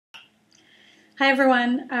Hi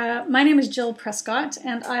everyone, my name is Jill Prescott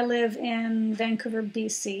and I live in Vancouver,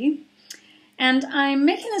 BC. And I'm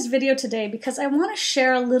making this video today because I want to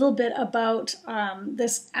share a little bit about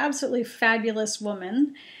this absolutely fabulous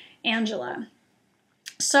woman, Angela.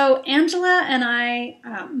 So Angela and I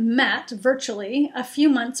met virtually a few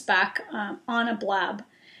months back on a blab.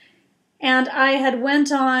 And I had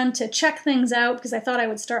went on to check things out because I thought I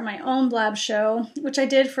would start my own blab show, which I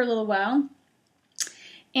did for a little while.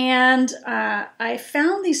 And I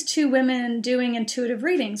found these two women doing intuitive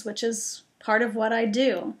readings, which is part of what I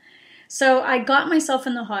do. So I got myself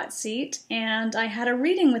in the hot seat and I had a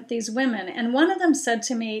reading with these women. And one of them said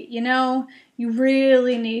to me, you know, you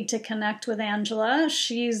really need to connect with Angela.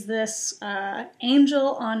 She's this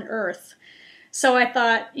angel on earth. So I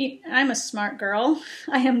thought, I'm a smart girl.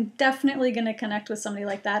 I am definitely going to connect with somebody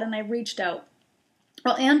like that. And I reached out.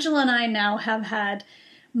 Well, Angela and I now have had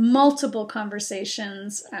multiple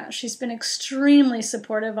conversations. She's been extremely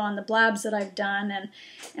supportive on the blabs that I've done,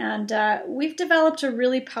 and we've developed a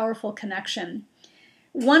really powerful connection.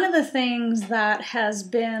 One of the things that has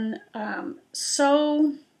been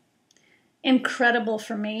so incredible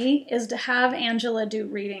for me is to have Angela do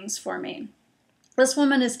readings for me. This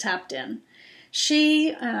woman is tapped in.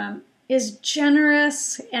 She is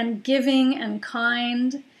generous and giving and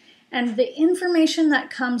kind. And the information that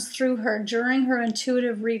comes through her during her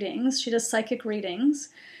intuitive readings, she does psychic readings,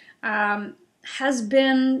 has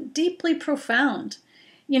been deeply profound.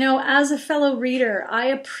 You know, as a fellow reader, I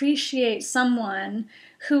appreciate someone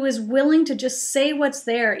who is willing to just say what's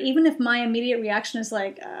there, even if my immediate reaction is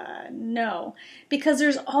like, no, because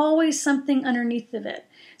there's always something underneath of it.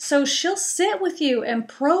 So she'll sit with you and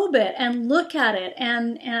probe it and look at it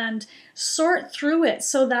and sort through it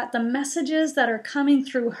so that the messages that are coming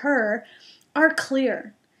through her are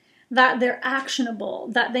clear, that they're actionable,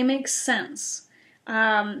 that they make sense.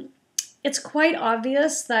 It's quite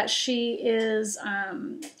obvious that she is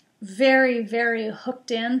very, very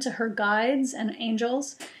hooked into her guides and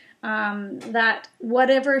angels, that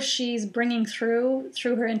whatever she's bringing through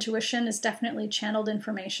her intuition is definitely channeled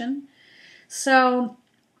information. So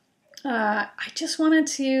I just wanted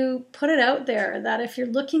to put it out there that if you're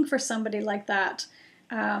looking for somebody like that,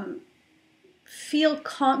 feel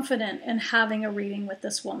confident in having a reading with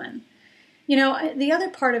this woman. You know, the other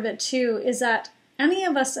part of it too is that any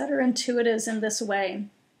of us that are intuitives in this way,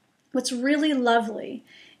 what's really lovely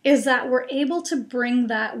is that we're able to bring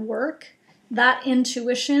that work, that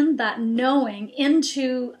intuition, that knowing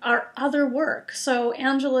into our other work. So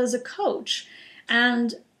Angela is a coach,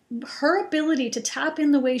 and her ability to tap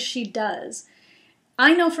in the way she does,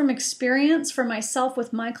 I know from experience for myself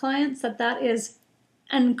with my clients that that is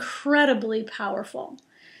incredibly powerful.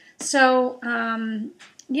 So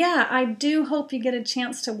yeah, I do hope you get a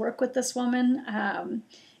chance to work with this woman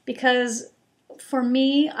because for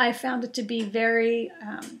me, I found it to be very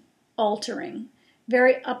altering,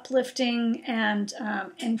 very uplifting and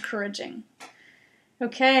encouraging.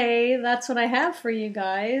 Okay, that's what I have for you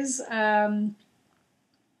guys.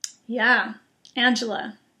 Yeah,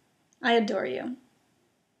 Angela, I adore you.